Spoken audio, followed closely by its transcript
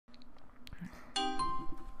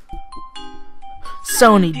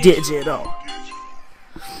Sony Digital.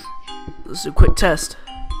 This is a quick test.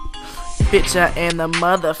 Bitch, I am the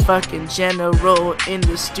motherfucking general in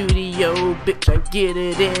the studio. Bitch, I get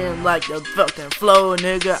it in like the fucking flow,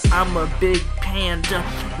 nigga. I'm a big panda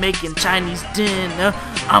making Chinese dinner.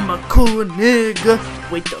 I'm a cool nigga.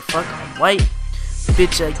 Wait the fuck, I'm white.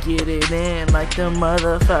 Bitch, I get it in like the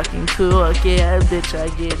motherfucking cool. Yeah, bitch, I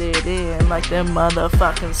get it in like the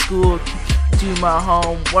motherfucking school. Do my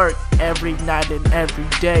homework every night and every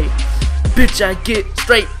day. Bitch, I get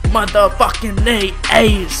straight motherfucking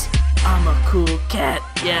A's. I'm a cool cat,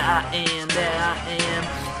 yeah I am, that I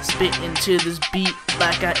am. Spitting to this beat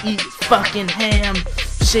like I eat fucking ham.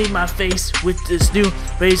 Shave my face with this new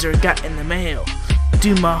razor got in the mail.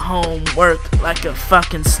 Do my homework like a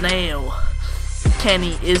fucking snail.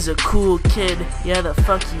 Kenny is a cool kid, yeah the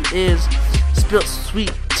fuck he is. Spilt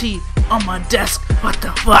sweet tea on my desk, what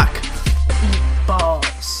the fuck? Eat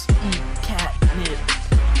balls, eat catnip,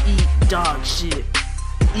 eat dog shit,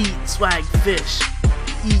 eat swag fish,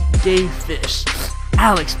 eat gay fish.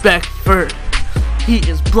 Alex Beckford, he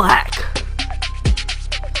is black.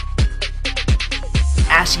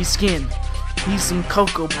 Ashy skin, eat some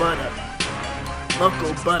cocoa butter.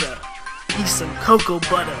 Local butter, eat some cocoa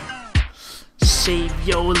butter. Shave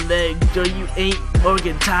your leg, girl, you ain't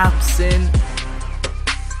Morgan Thompson.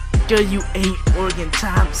 Girl, you ain't Morgan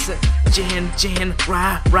Thompson. Jan,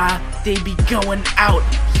 rah, they be going out.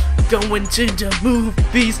 Going to the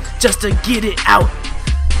movies just to get it out.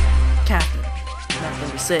 Captain,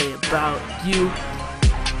 nothing to say about you.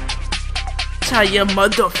 Tie your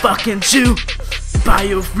motherfucking Jew.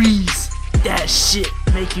 Biofreeze, that shit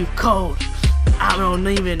make you cold. I don't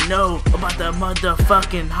even know about the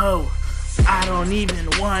motherfucking hoe. I don't even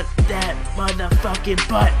want that motherfucking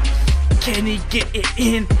butt. Can he get it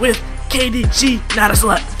in with KDG? Not a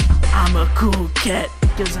slut. I'm a cool cat,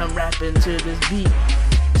 cause I'm rapping to this beat.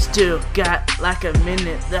 Still got like a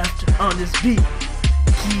minute left on this beat.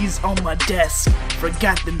 Keys on my desk,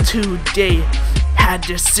 forgot them today. Had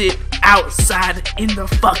to sit outside in the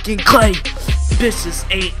fucking clay. Bitches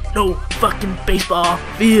ain't no fucking baseball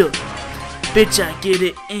field. Bitch, I get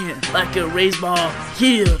it in like a raised ball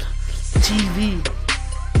healed. TV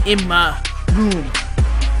in my room.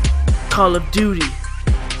 Call of Duty.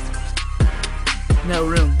 No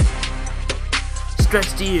room.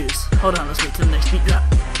 Stretched ears. Hold on, let's wait till the next beat drop.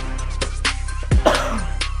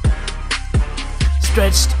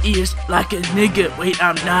 Stretched ears like a nigga. Wait,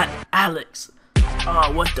 I'm not Alex.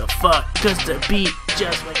 Oh, what the fuck? Cause the beat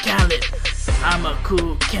just went Khaled. I'm a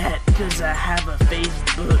cool cat cause I have a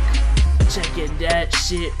Facebook. Checking that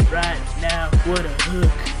shit right now. What a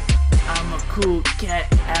hook. I'm a cool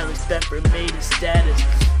cat, Alex Beckford made a status.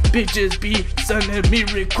 Bitches be sending me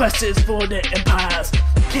requests for the empires.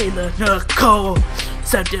 Kayla Nicole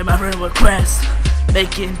accepted my friend request.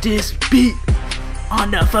 Making this beat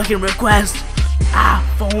on the fucking request.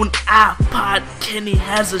 iPhone, iPod, Kenny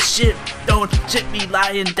has a shit. Don't shit me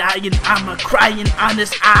lying, dying. I'm a crying on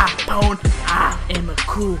this iPhone. I am a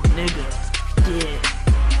cool nigga. Yeah.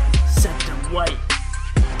 Septum white.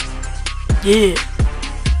 Yeah.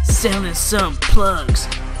 Selling some plugs.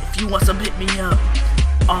 If you want some, hit me up.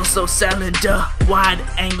 Also selling the wide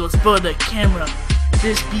angles for the camera.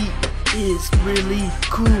 This beat is really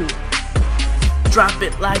cool. Drop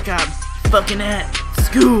it like I'm fucking at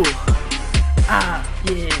school.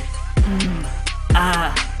 Yeah.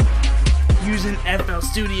 Using FL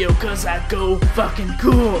Studio cause I go fucking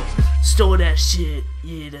cool. Stole that shit.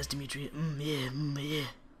 Yeah, that's Dimitri. Yeah.